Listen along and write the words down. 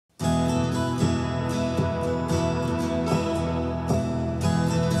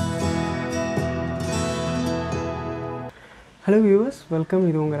Hello viewers, welcome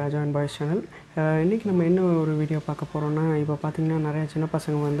to the Raja and Boys channel. இன்றைக்கி நம்ம என்ன ஒரு வீடியோ பார்க்க போகிறோன்னா, இப்போ பார்த்திங்கன்னா நிறைய சின்ன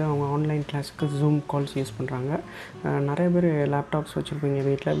பசங்க வந்து அவங்க ஆன்லைன் கிளாஸுக்கு ஜூம் கால்ஸ் யூஸ் பண்ணுறாங்க. நிறைய பேர் லேப்டாப்ஸ் வச்சுருப்பீங்க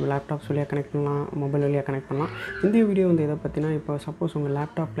வீட்டில். லேப்டாப்ஸ் வழியாக கனெக்ட் பண்ணலாம், மொபைல் வழியாக கனெக்ட் பண்ணலாம். இந்த வீடியோ வந்து எதை பற்றினா, இப்போ சப்போஸ் உங்கள்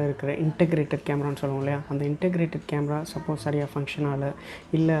லேப்டாப்பில் இருக்கிற இன்டெகிரேட்டட் கேமரான்னு சொல்லுவோம் இல்லையா, அந்த இன்டெகிரேட்டட் கேமரா சப்போஸ் சரியாக ஃபங்க்ஷன் ஆகலை,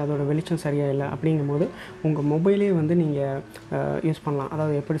 இல்லை அதோட வெளிச்சம் சரியாக இல்லை அப்படிங்கும்போது உங்கள் மொபைலே வந்து நீங்கள் யூஸ் பண்ணலாம்.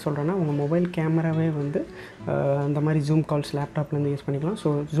 அதாவது எப்படி சொல்கிறேன்னா, உங்கள் மொபைல் கேமராவே வந்து அந்த மாதிரி ஜூம் கால்ஸ் லேப்டாப்லேருந்து யூஸ் பண்ணிக்கலாம். ஸோ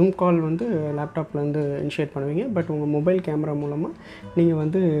ஜூம் கால் வந்து லேப்டாப்லேருந்து இனிஷியேட் பண்ணுவீங்க, பட் உங்கள் மொபைல் கேமரா மூலமாக நீங்கள்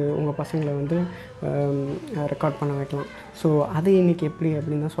வந்து உங்கள் பசங்களை வந்து ரெக்கார்ட் பண்ண வைக்கலாம். ஸோ அது இன்றைக்கி எப்படி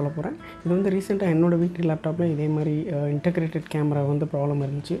அப்படின்னு தான் சொல்ல போகிறேன். இது வந்து ரீசெண்டாக என்னோடய வீட்டு லேப்டாப்பில் இதே மாதிரி இன்டெகிரேட்டட் கேமரா வந்து ப்ராப்ளம்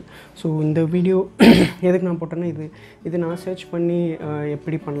இருந்துச்சு. ஸோ இந்த வீடியோ எதுக்கு நான் போட்டேன்னா, இது நான் சர்ச் பண்ணி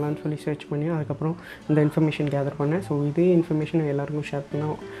எப்படி பண்ணலான்னு சொல்லி சர்ச் பண்ணி அதுக்கப்புறம் இந்த இன்ஃபர்மேஷன் கேதர் பண்ணேன். ஸோ இதே இன்ஃபர்மேஷன் எல்லாருக்கும் ஷேர்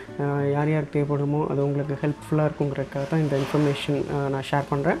பண்ணால் யார் யாருக்கு தேவைப்படுமோ அது உங்களுக்கு ஹெல்ப்ஃபுல்லாக இருக்குங்கிறதுக்காக தான் இந்த இன்ஃபர்மேஷன் நான் ஷேர்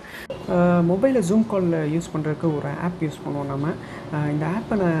பண்ணுறேன். மொபைலில் ஜூம் காலில் யூஸ் பண்ணுறதுக்கு ஒரு ஆப் யூஸ் பண்ணுவோம் நம்ம. இந்த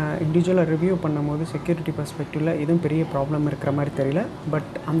ஆப்பை நான் இண்டிவிஜுவலாக ரிவ்யூ பண்ணும்போது செக்யூரிட்டி பெர்ஸ்பெக்டிவில் எதுவும் பெரிய ப்ராப்ளம் இருக்கிற மாதிரி தெரியல.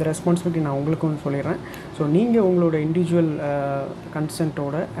 பட் அந்த ரெஸ்பான்சிபிலிட்டி நான் உங்களுக்கும் சொல்லிடுறேன். ஸோ நீங்கள் உங்களோட இண்டிவிஜுவல்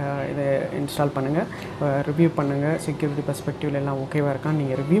கன்சென்ட்டோட இதை இன்ஸ்டால் பண்ணுங்கள், ரிவ்யூ பண்ணுங்கள். செக்யூரிட்டி பெர்ஸ்பெக்டிவில் எல்லாம் ஓகேவாக இருக்கான்னு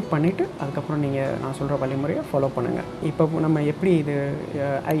நீங்கள் ரிவ்யூ பண்ணிவிட்டு அதுக்கப்புறம் நீங்கள் நான் சொல்கிற வழிமுறையை ஃபாலோ பண்ணுங்கள். இப்போ நம்ம எப்படி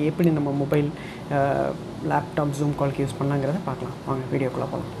நம்ம mobile laptop zoom Calc use பண்ணலாங்கிறத பார்க்கலாம். வாங்க வீடியோக்குள்ளே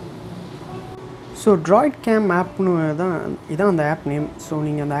போகலாம். ஸோ Droidcam ஆப்னு இதான் அந்த ஆப் நேம். ஸோ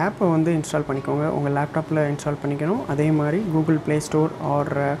நீங்கள் அந்த ஆப்பை வந்து இன்ஸ்டால் பண்ணிக்கோங்க, உங்கள் லேப்டாப்பில் இன்ஸ்டால் பண்ணிக்கணும். அதே மாதிரி Google play store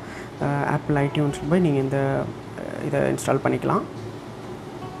R apple iTunes போய் நீங்கள் இதை இன்ஸ்டால் பண்ணிக்கலாம்.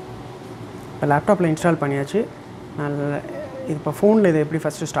 இப்போ லேப்டாப்பில் இன்ஸ்டால் பண்ணியாச்சு. இது இப்போ ஃபோனில் இதை எப்படி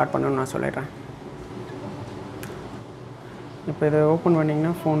ஃபஸ்ட்டு ஸ்டார்ட் பண்ணணும்னு நான் சொல்லிடுறேன். இப்போ இதை ஓப்பன்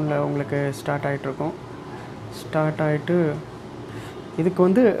பண்ணிங்கன்னா ஃபோனில் உங்களுக்கு ஸ்டார்ட் ஆகிட்ருக்கும். ஸ்டார்ட் ஆகிட்டு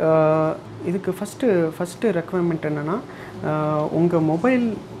இதுக்கு ஃபஸ்ட்டு ரெக்குவயர்மெண்ட் என்னென்னா, உங்கள் மொபைல்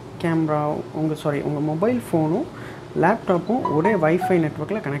கேமரா உங்கள் மொபைல் ஃபோனும் லேப்டாப்பும் ஒரே வைஃபை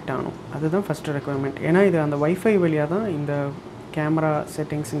நெட்வொர்க்கில் கனெக்ட் ஆகணும். அதுதான் ஃபஸ்ட்டு ரெக்குவயர்மெண்ட். ஏன்னா இது அந்த வைஃபை வழியாக தான் இந்த கேமரா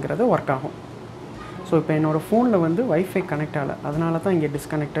செட்டிங்ஸுங்கிறது ஒர்க் ஆகும். ஸோ இப்போ என்னோடய ஃபோனில் வந்து வைஃபை கனெக்ட் ஆகலை, அதனால தான் இங்கே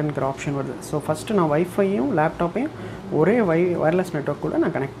டிஸ்கனெக்டட்ங்கிற ஆப்ஷன் வருது. ஸோ ஃபஸ்ட்டு நான் வைஃபையும் லேப்டாப்பையும் ஒரே வயர்லெஸ் நெட்வொர்க் கூட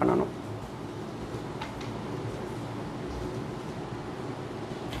நான் கனெக்ட் பண்ணணும்.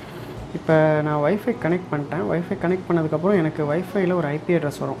 இப்போ நான் வைஃபை கனெக்ட் பண்ணிட்டேன். வைஃபை கனெக்ட் பண்ணதுக்கப்புறம் எனக்கு வைஃபையில் ஒரு ஐபி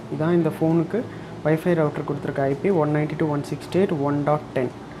அட்ரஸ் வரும். இதான் இந்த ஃபோனுக்கு வைஃபை ரவுட்டர் கொடுத்துருக்க IP 192.168.1.10.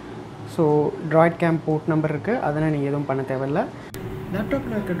 So Droidcam port number இருக்குது, அதனால் நீங்கள் எதுவும் பண்ண தேவையில்லை.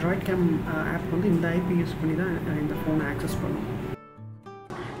 லேப்டாப்பில் இருக்க Droidcam ஆப் வந்து இந்த ஐபி யூஸ் பண்ணி தான் இந்த ஃபோனை ஆக்சஸ் பண்ணும்.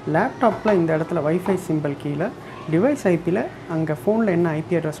 லேப்டாப்பில் இந்த இடத்துல வைஃபை சிம்பிள் கீழே டிவைஸ் ஐபியில் அங்கே ஃபோனில் என்ன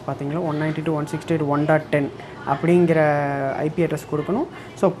ஐபி அட்ரஸ் பார்த்தீங்களோ 192.168.1.10 அப்படிங்கிற ஐபி அட்ரஸ் கொடுக்கணும்.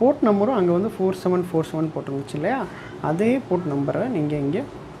 ஸோ போர்ட் நம்பரும் அங்கே வந்து 4747 போட்டுருந்துச்சு இல்லையா, அதே போர்ட் நம்பரை நீங்கள் இங்கே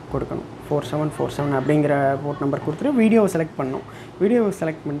கொடுக்கணும். 4747 அப்படிங்கிற போர்ட் நம்பர் கொடுத்துட்டு வீடியோவை செலக்ட் பண்ணணும். வீடியோவை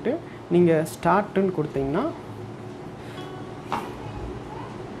செலக்ட் பண்ணிட்டு நீங்கள் ஸ்டார்ட்டுன்னு கொடுத்தீங்கன்னா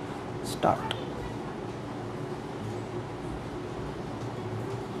ஸ்டார்ட்.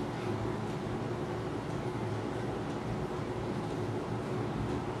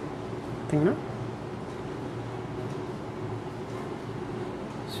 பார்த்தீங்கன்னா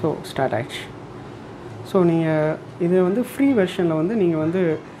ஸோ ஸ்டார்ட் ஆயிடுச்சு. ஸோ நீங்கள் இது வந்து ஃப்ரீ வெர்ஷனில் வந்து நீங்கள் வந்து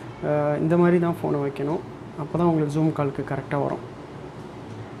இந்த மாதிரி தான் ஃபோனை வைக்கணும். அப்போ தான் உங்களுக்கு ஜூம் காலுக்கு கரெக்டாக வரும்.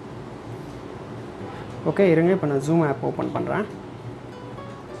 ஓகே, இருங்க, இப்போ நான் ஜூம் ஆப் ஓப்பன் பண்ணுறேன்.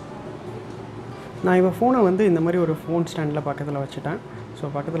 நான் இப்போ ஃபோனை வந்து இந்த மாதிரி ஒரு ஃபோன் ஸ்டாண்டில் பக்கத்தில் வச்சுட்டேன். ஸோ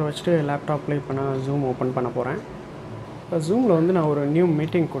பக்கத்தில் வச்சுட்டு லேப்டாப்பில் இப்போ நான் ஜூம் ஓப்பன் பண்ண போகிறேன். இப்போ ஜூமில் வந்து நான் ஒரு நியூ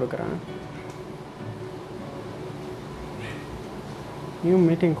மீட்டிங் கொடுக்குறேன். நியூ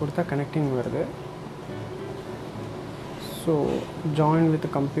மீட்டிங் கொடுத்தா கனெக்டிங் வருது. So join with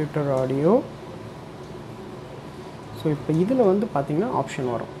computer audio. So இப்போ இதில் வந்து பார்த்திங்கன்னா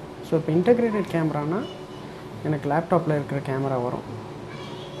ஆப்ஷன் வரும். ஸோ இப்போ இன்டெகிரேட்டட் கேமரானா எனக்கு லேப்டாப்பில் இருக்கிற கேமரா வரும்.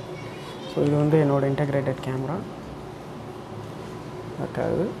 ஸோ இது வந்து என்னோடய இன்டெகிரேட்டட் கேமரா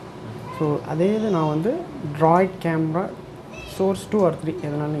இருக்காது. ஸோ அதே இது நான் வந்து Droid கேமரா சோர்ஸ் 2 or 3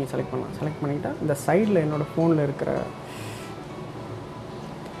 எதனாலும் நீங்கள் செலக்ட் பண்ணலாம். செலக்ட் பண்ணிக்கிட்டால் இந்த சைடில் என்னோடய ஃபோனில் இருக்கிற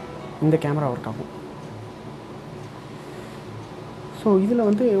இந்த கேமரா ஒர்க் ஆகும். ஸோ இதில்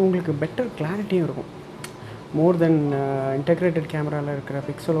வந்து உங்களுக்கு பெட்டர் கிளாரிட்டியும் இருக்கும். மோர் தென் இன்டெகிரேட்டட் கேமராவில் இருக்கிற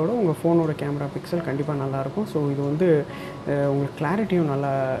பிக்சலோட உங்கள் ஃபோனோட கேமரா பிக்சல் கண்டிப்பாக நல்லாயிருக்கும். ஸோ இது வந்து உங்களுக்கு கிளாரிட்டியும்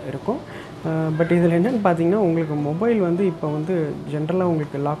நல்லா இருக்கும். பட் இதில் என்னென்னு பார்த்தீங்கன்னா, உங்களுக்கு மொபைல் வந்து இப்போ வந்து ஜென்ரலாக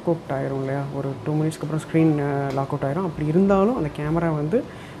உங்களுக்கு லாக் அவுட் ஆகிரும் இல்லையா, ஒரு 2 மினிட்ஸ்க்கு அப்புறம் ஸ்க்ரீன் லாக் அவுட் ஆகிரும். அப்படி இருந்தாலும் அந்த கேமரா வந்து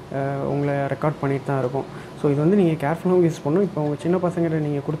உங்களை ரெக்கார்ட் பண்ணிட்டு தான் இருக்கும். ஸோ இது வந்து நீங்கள் கேர்ஃபுல்லாகவும் யூஸ் பண்ணணும். இப்போ உங்கள் சின்ன பசங்கிட்ட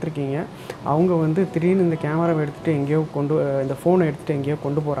நீங்கள் கொடுத்துருக்கீங்க, அவங்க வந்து திடீர்னு இந்த கேமராவை எடுத்துகிட்டு எங்கேயோ இந்த ஃபோனை எடுத்துகிட்டு எங்கேயோ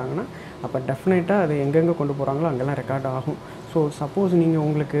கொண்டு போகிறாங்கன்னா, அப்போ டெஃபினட்டாக அது எங்கெங்கே கொண்டு போகிறாங்களோ அங்கெல்லாம் ரெக்கார்ட் ஆகும். ஸோ சப்போஸ் நீங்கள்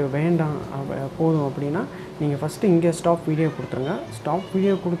உங்களுக்கு வேண்டாம் போதும் அப்படின்னா நீங்கள் ஃபஸ்ட்டு இங்கே ஸ்டாப் வீடியோ கொடுத்துருங்க. ஸ்டாப்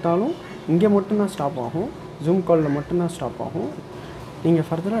வீடியோ கொடுத்தாலும் இங்கே மட்டும்தான் ஸ்டாப் ஆகும், ஜூம் காலில் மட்டும்தான் ஸ்டாப் ஆகும். நீங்கள்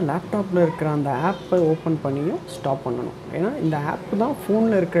ஃபர்தராக லேப்டாப்பில் இருக்கிற அந்த ஆப்பை ஓப்பன் பண்ணியும் ஸ்டாப் பண்ணணும். ஏன்னா இந்த ஆப் தான்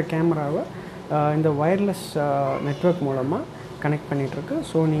ஃபோனில் இருக்கிற கேமராவை இந்த ஒயர்லெஸ் நெட்வொர்க் மூலமாக கனெக்ட் பண்ணிகிட்ருக்கு.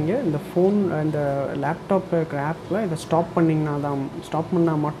 ஸோ நீங்கள் இந்த இந்த லேப்டாப்பில் இருக்கிற ஆப்பில் இதை ஸ்டாப்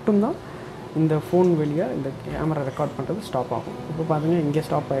பண்ணால் மட்டும்தான் இந்த ஃபோன் வழியாக இந்த கேமரா ரெக்கார்ட் பண்ணுறது ஸ்டாப் ஆகும். இப்போ பார்த்தீங்கன்னா இங்கே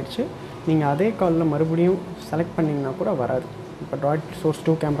ஸ்டாப் ஆகிடுச்சு. நீங்கள் அதே காலில் மறுபடியும் செலக்ட் பண்ணிங்கன்னா கூட வராது. இப்போ Droid Source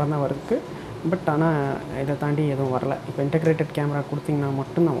 2 கேமரா தான் வருது, பட் ஆனால் இதை தாண்டி எதுவும் வரல. இப்போ இன்டெகிரேட்டட் கேமரா கொடுத்தீங்கன்னா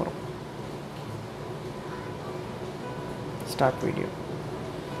மட்டும்தான் வரும். Start video.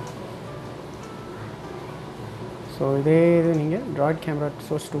 ஸோ இதே இது நீங்கள் Droid கேமரா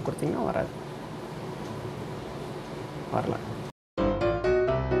Source 2 கொடுத்தீங்கன்னா வரல.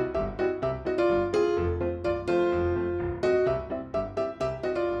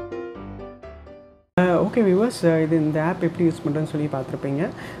 ஓகே வியூவர்ஸ், இந்த ஆப் எப்படி யூஸ் பண்ணுறதுன்னு சொல்லி பார்த்துருப்பீங்க.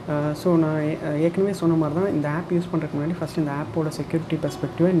 ஸோ நான் ஏற்கனவே சொன்ன மாதிரி தான் இந்த ஆப் யூஸ் பண்ணுறதுக்கு முன்னாடி ஃபஸ்ட் இந்த ஆப்போட செக்யூரிட்டி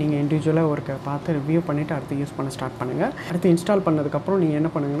பெர்ஸ்பெக்டிவை நீங்கள் இண்டிவிஜுவலாக ஒரு பார்த்து ரிவ்யூ பண்ணிவிட்டு அடுத்து யூஸ் பண்ண ஸ்டார்ட் பண்ணுங்கள். அடுத்து இன்ஸ்டால் பண்ணதுக்கப்புறம் நீங்கள் என்ன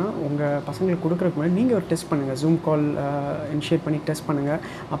பண்ணுங்கன்னா, உங்கள் பசங்களுக்கு கொடுக்குறதுக்கு முன்னாடி நீங்கள் ஒரு டெஸ்ட் பண்ணுங்கள். ஜூம் கால் இனிஷியேட் பண்ணி டெஸ்ட் பண்ணுங்கள்.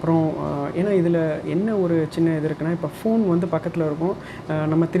 அப்புறம் ஏன்னா இதில் என்ன ஒரு சின்ன இது இருக்குன்னா, இப்போ ஃபோன் வந்து பக்கத்தில் இருக்கும்,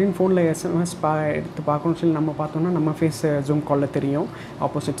 நம்ம திடீர்னு ஃபோனில் SMS எடுத்து பார்க்கணும்னு சொல்லி நம்ம பார்த்தோம்னா நம்ம ஃபேஸ் ஜூம் காலில் தெரியும்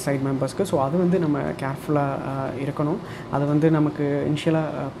ஆப்போசிட் சைட் மெம்பர்ஸ்க்கு. ஸோ அது வந்து நம்ம கேர்ஃபுல்லாக இருக்கணும். அது வந்து நமக்கு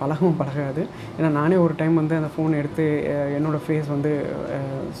இனிஷியலாக பழகாது. ஏன்னா நானே ஒரு டைம் வந்து அந்த ஃபோன் எடுத்து என்னோடய ஃபேஸ் வந்து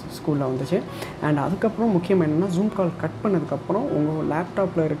ஸ்கூலில் வந்துச்சு. அண்ட் அதுக்கப்புறம் முக்கியம் என்னென்னா, ஜூம் கால் கட் பண்ணதுக்கப்புறம் உங்கள்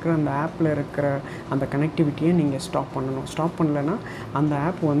லேப்டாப்பில் இருக்கிற அந்த ஆப்பில் இருக்கிற அந்த கனெக்டிவிட்டியை நீங்கள் ஸ்டாப் பண்ணணும். ஸ்டாப் பண்ணலைன்னா அந்த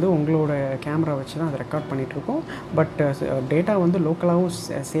ஆப் வந்து உங்களோட கேமரா வச்சு தான் அதை ரெக்கார்ட் பண்ணிகிட்ருக்கோம். பட் டேட்டா வந்து லோக்கலாகவும்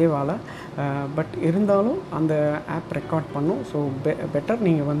சேவ் ஆகலை. பட் இருந்தாலும் அந்த ஆப் ரெக்கார்ட் பண்ணும். ஸோ பெட்டர்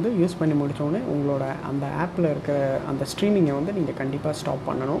நீங்கள் வந்து யூஸ் பண்ணி முடித்தோடனே உங்களோட அந்த ஆப்பில் இருக்கிற அந்த ஸ்ட்ரீமிங்கை வந்து நீங்கள் கண்டிப்பாக ஸ்டாப்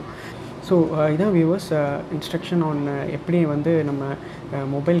பண்ணணும். ஸோ இதான் வியூவர்ஸ் இன்ஸ்ட்ரக்ஷன் ஆன் எப்படி வந்து நம்ம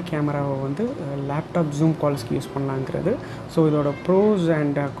மொபைல் கேமராவை வந்து லேப்டாப் ஜூம் கால்ஸ்க்கு யூஸ் பண்ணலாங்கிறது. ஸோ இதோட ப்ரோஸ்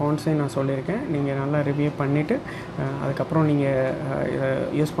அண்ட் கான்ஸை நான் சொல்லியிருக்கேன். நீங்கள் நல்லா ரிவ்யூ பண்ணிவிட்டு அதுக்கப்புறம் நீங்கள் இதை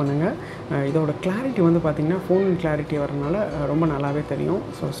யூஸ் பண்ணுங்கள். இதோட கிளாரிட்டி வந்து பார்த்திங்கன்னா ஃபோன் கிளாரிட்டி வரனால ரொம்ப நல்லாவே தெரியும்.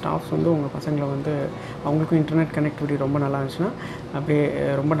 ஸோ ஸ்டாஃப்ஸ் வந்து உங்கள் பசங்களை வந்து அவங்களுக்கும் இன்டர்நெட் கனெக்டிவிட்டி ரொம்ப நல்லா இருந்துச்சுன்னா அப்படியே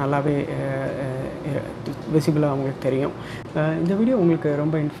ரொம்ப நல்லாவே விசிபிளாக அவங்களுக்கு தெரியும். இந்த வீடியோ உங்களுக்கு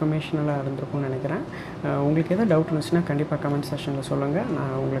ரொம்ப இன்ஃபர்மேஷனலாக இருந்திருக்கும்னு நினைக்கிறேன். உங்களுக்கு எதாவது டவுட் இருந்துச்சுன்னா கண்டிப்பாக கமெண்ட் செக்ஷனில் சொல்லுங்கள்,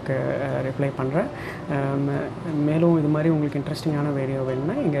 நான் உங்களுக்கு ரிப்ளை பண்ணுறேன். மேலும் இது மாதிரி உங்களுக்கு இன்ட்ரெஸ்டிங்கான வீடியோ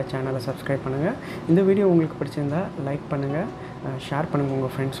வேணும்னா எங்கள் சேனலை சப்ஸ்கிரைப் பண்ணுங்கள். இந்த வீடியோ உங்களுக்கு பிடிச்சிருந்தால் லைக் பண்ணுங்கள், ஷேர் பண்ணுங்கள்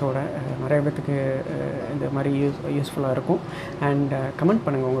உங்கள் ஃப்ரெண்ட்ஸோட. நிறைய பேத்துக்கு இந்த மாதிரி யூஸ்ஃபுல்லாக இருக்கும். அண்ட் கமெண்ட்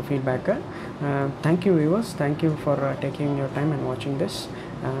பண்ணுங்கள் உங்கள் ஃபீட்பேக்கை. Thank you viewers, thank you for taking your time and வாட்சிங் this.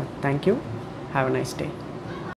 Thank you. Have a nice day.